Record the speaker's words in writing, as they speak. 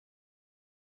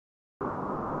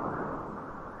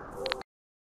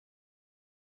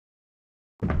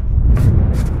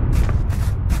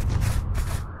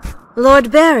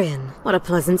Lord Barrion, what a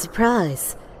pleasant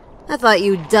surprise. I thought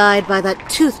you died by that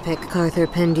toothpick Carther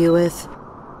pinned you with.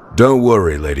 Don't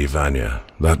worry, Lady Vanya.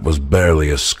 That was barely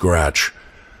a scratch.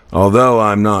 Although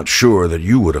I'm not sure that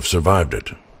you would have survived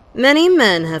it. Many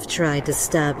men have tried to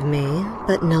stab me,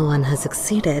 but no one has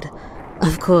succeeded.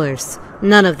 Of course,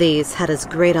 none of these had as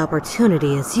great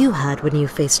opportunity as you had when you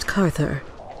faced Carther.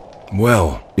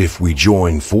 Well, if we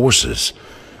join forces,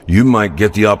 you might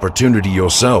get the opportunity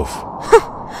yourself.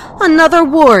 Another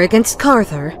war against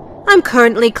Carther? I'm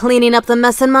currently cleaning up the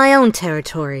mess in my own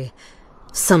territory.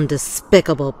 Some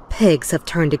despicable pigs have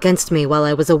turned against me while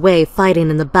I was away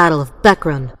fighting in the Battle of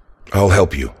Beckrun. I'll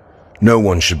help you. No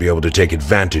one should be able to take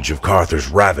advantage of Carther's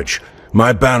ravage.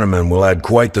 My Bannermen will add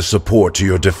quite the support to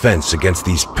your defense against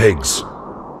these pigs.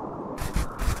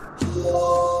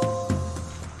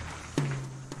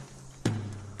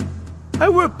 I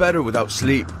work better without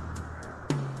sleep.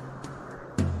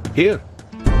 Here.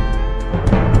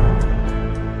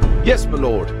 Yes, my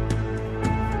lord.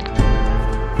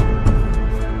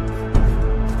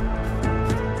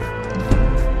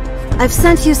 I've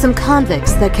sent you some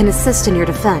convicts that can assist in your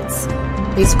defense.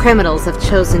 These criminals have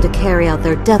chosen to carry out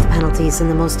their death penalties in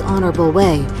the most honorable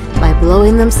way, by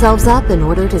blowing themselves up in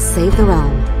order to save the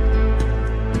realm.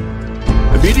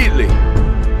 Immediately.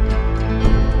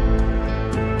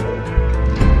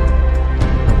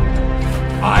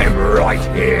 I'm right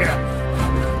here.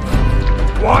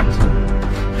 What?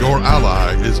 Your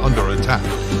ally is under attack.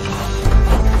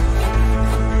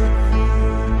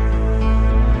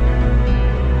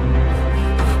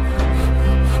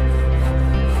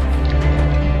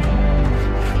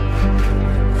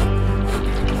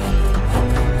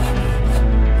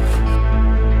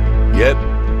 Yep.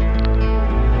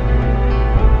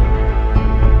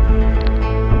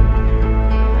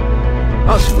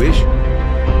 As you wish.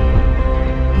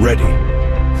 Ready.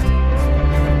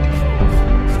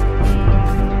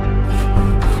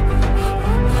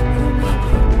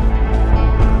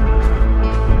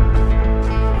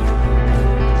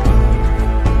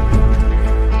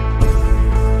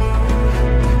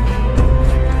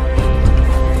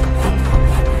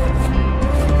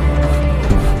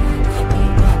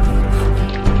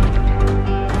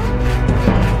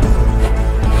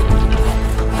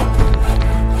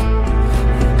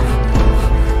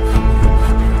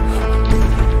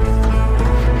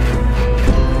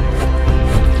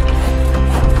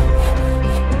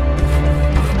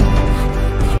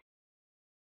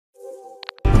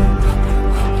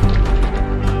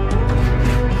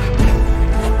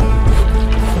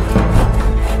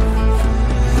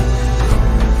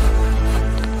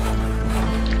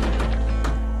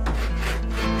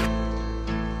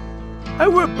 I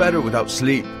work better without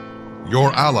sleep.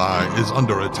 Your ally is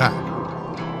under attack.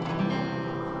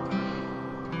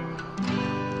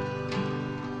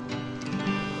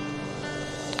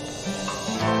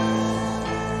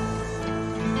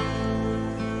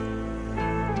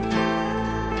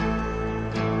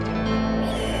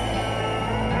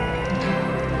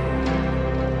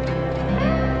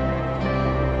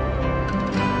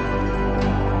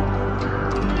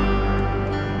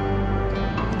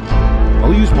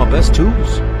 I'll use my best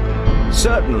tools.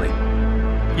 Certainly.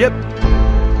 Yep.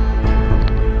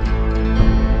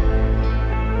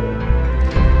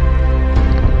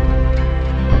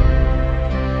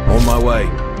 On my way.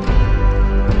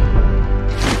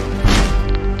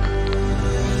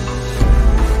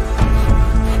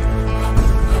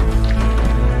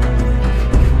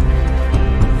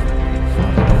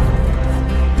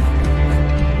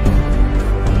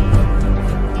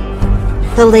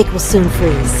 The lake will soon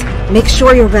freeze. Make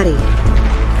sure you're ready.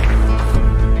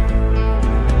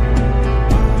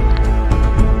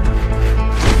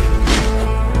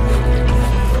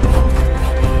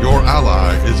 Your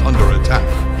ally is under attack.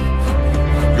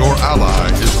 Your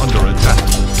ally is under attack.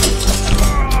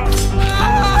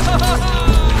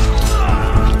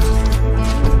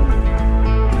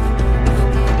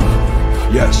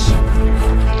 Yes.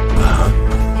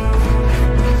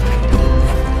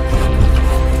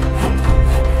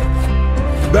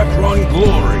 Beckrun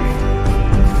glory.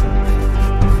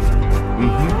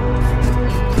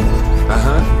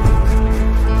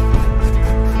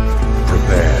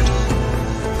 Prepared.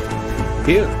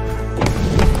 Here.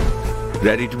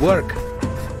 Ready to work.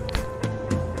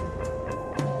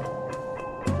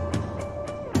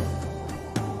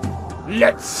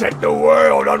 Let's set the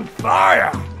world on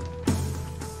fire!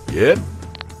 Yep.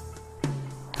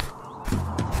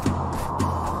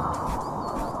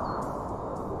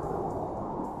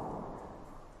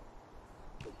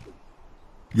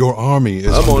 Your army is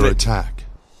I'm on under it. attack.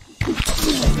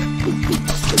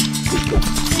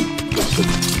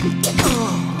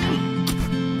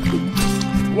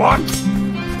 What?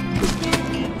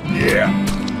 Yeah.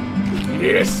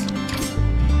 Yes.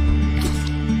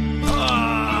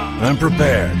 I'm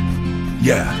prepared.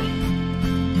 Yeah.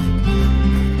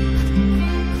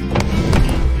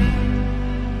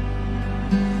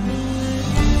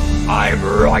 I'm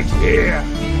right here.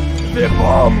 The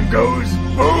bomb goes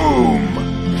boom.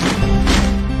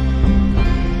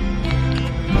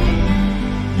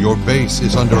 Your base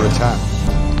is under attack.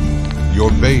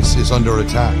 Your base is under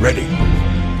attack. Ready.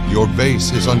 Your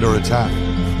base is under attack.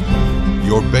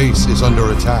 Your base is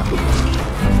under attack.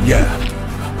 Yeah.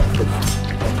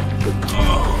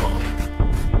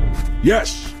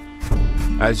 Yes.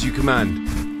 As you command.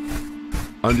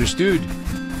 Understood.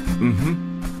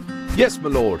 Yes, my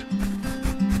lord.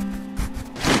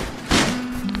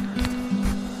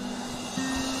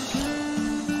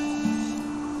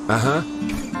 Uh-huh.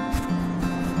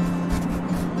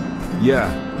 Yeah.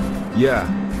 Yeah.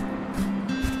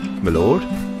 My lord?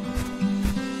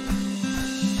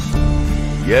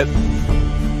 Yep.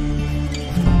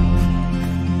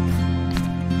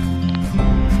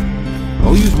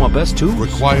 I'll use my best tools.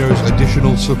 Requires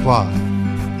additional supply.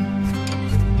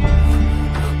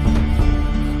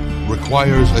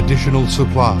 Requires additional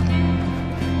supply.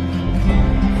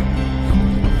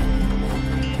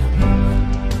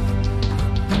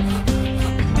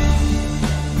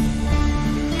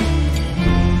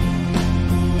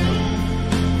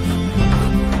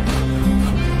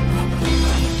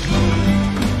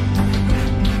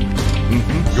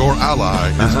 Your ally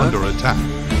is under attack.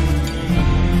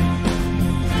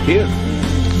 Here.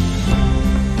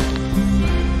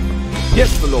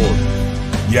 Yes, my lord.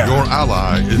 Yeah. Your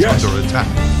ally is Yes. under attack.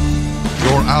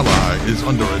 Your ally is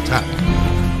under attack.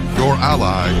 Your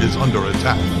ally is under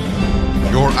attack.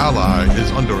 Your ally is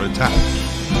under attack.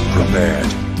 Prepared.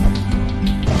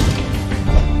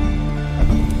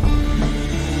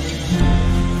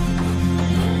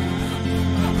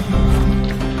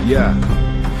 Yeah.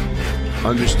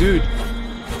 Understood.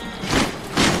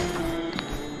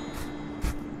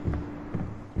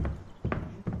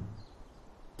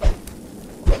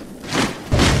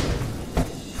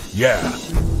 Yeah.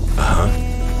 Uh-huh.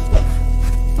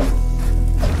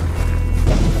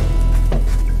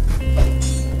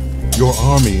 Your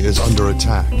army is under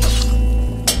attack.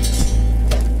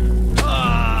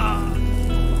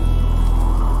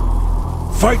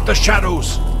 Fight the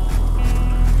shadows!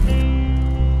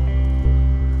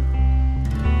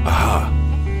 Aha.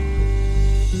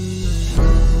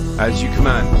 As you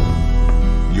command.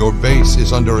 Your base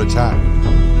is under attack.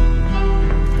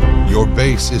 Your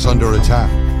base is under attack.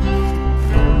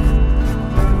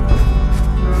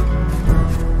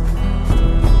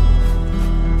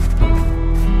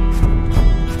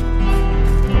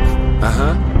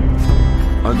 Uh-huh.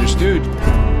 Understood.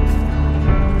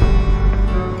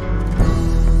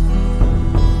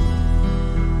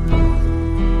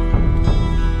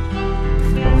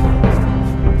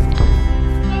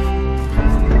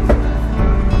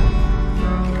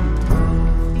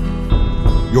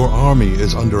 Your army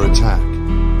is under attack.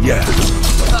 Yeah.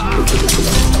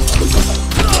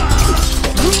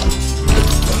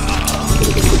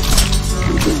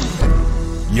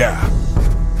 Yeah.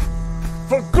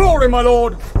 For glory, my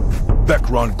lord.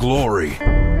 Becron glory.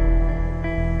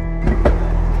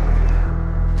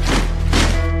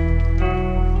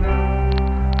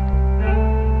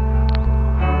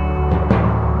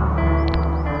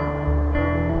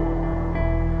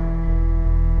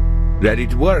 Ready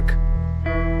to work?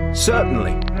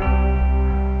 Certainly.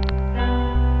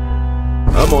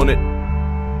 I'm on it.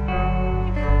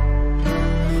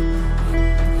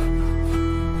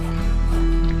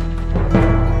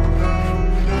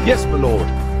 Yes, my lord.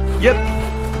 Yep.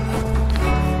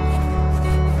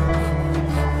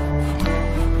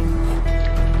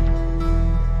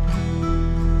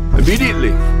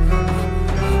 Immediately.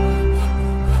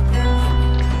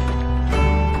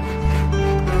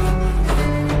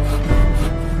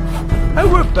 I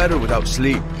work better without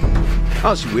sleep.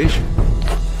 As you wish.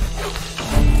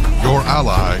 Your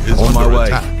ally is On my under way.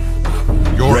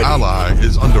 attack. Your Ready. ally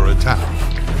is under attack.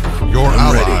 Your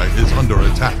I'm ally ready. is under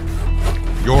attack.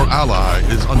 Your ally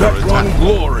is under Becron attack.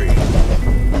 glory.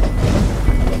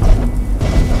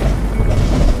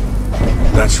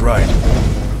 That's right.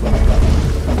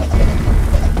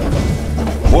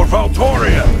 For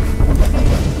Valtoria.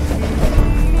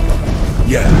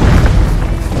 Yeah.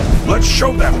 Let's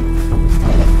show them.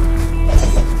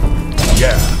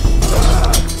 Yeah.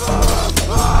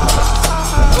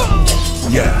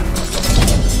 Yeah.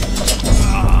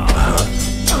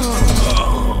 Uh-huh.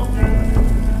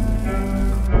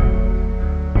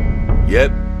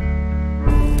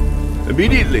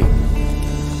 immediately.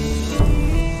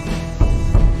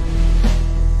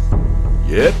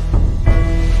 Yep.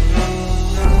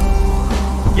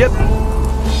 Yep.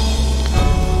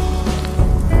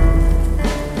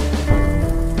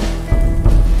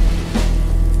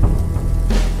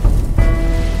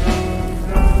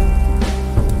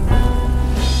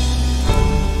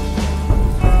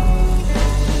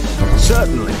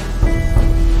 Certainly.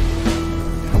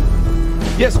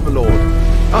 Yes, my lord.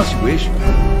 As you wish.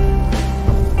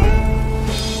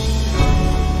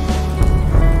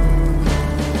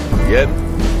 Yep.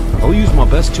 I'll use my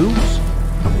best tools.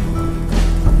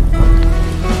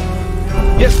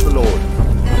 Yes, my lord.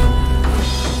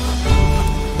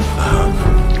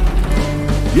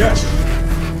 Yes.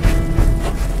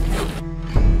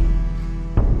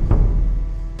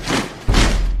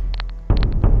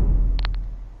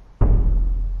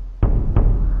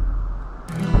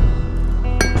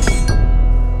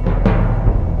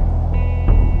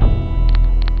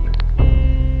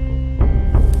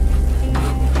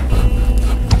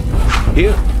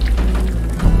 Here.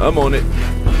 I'm on it.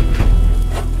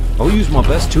 I'll use my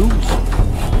best tools.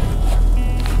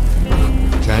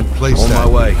 Can't place On that. my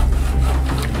way.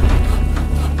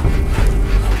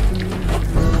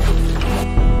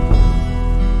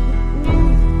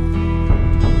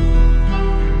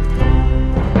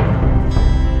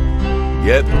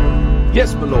 Yep.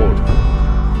 Yes, my lord.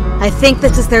 I think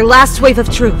this is their last wave of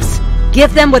troops.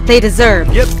 Give them what they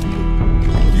deserve. Yep.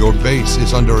 Your base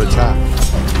is under attack.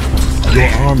 Your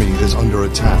army is under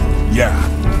attack. Yeah.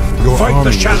 Your Fight the army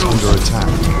is shadows. under attack.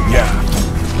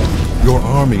 Yeah. Your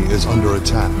army is under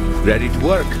attack. Ready to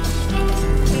work.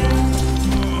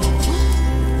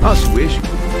 As you wish.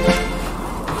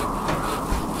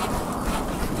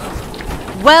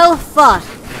 Well fought.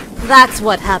 That's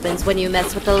what happens when you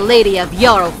mess with the Lady of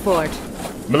Jarlfort.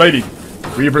 Milady,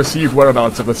 we have received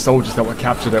whereabouts of the soldiers that were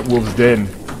captured at Wolf's Den.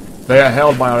 They are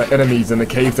held by our enemies in the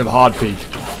caves of Hardpeak.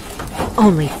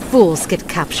 Only fools get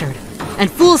captured. And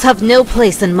fools have no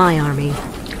place in my army.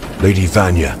 Lady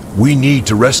Vanya, we need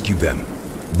to rescue them.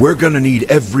 We're gonna need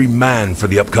every man for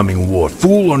the upcoming war,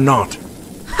 fool or not.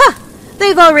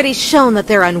 They've already shown that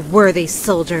they're unworthy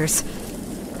soldiers.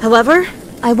 However,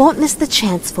 I won't miss the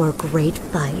chance for a great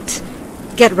fight.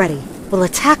 Get ready. We'll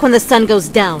attack when the sun goes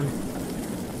down.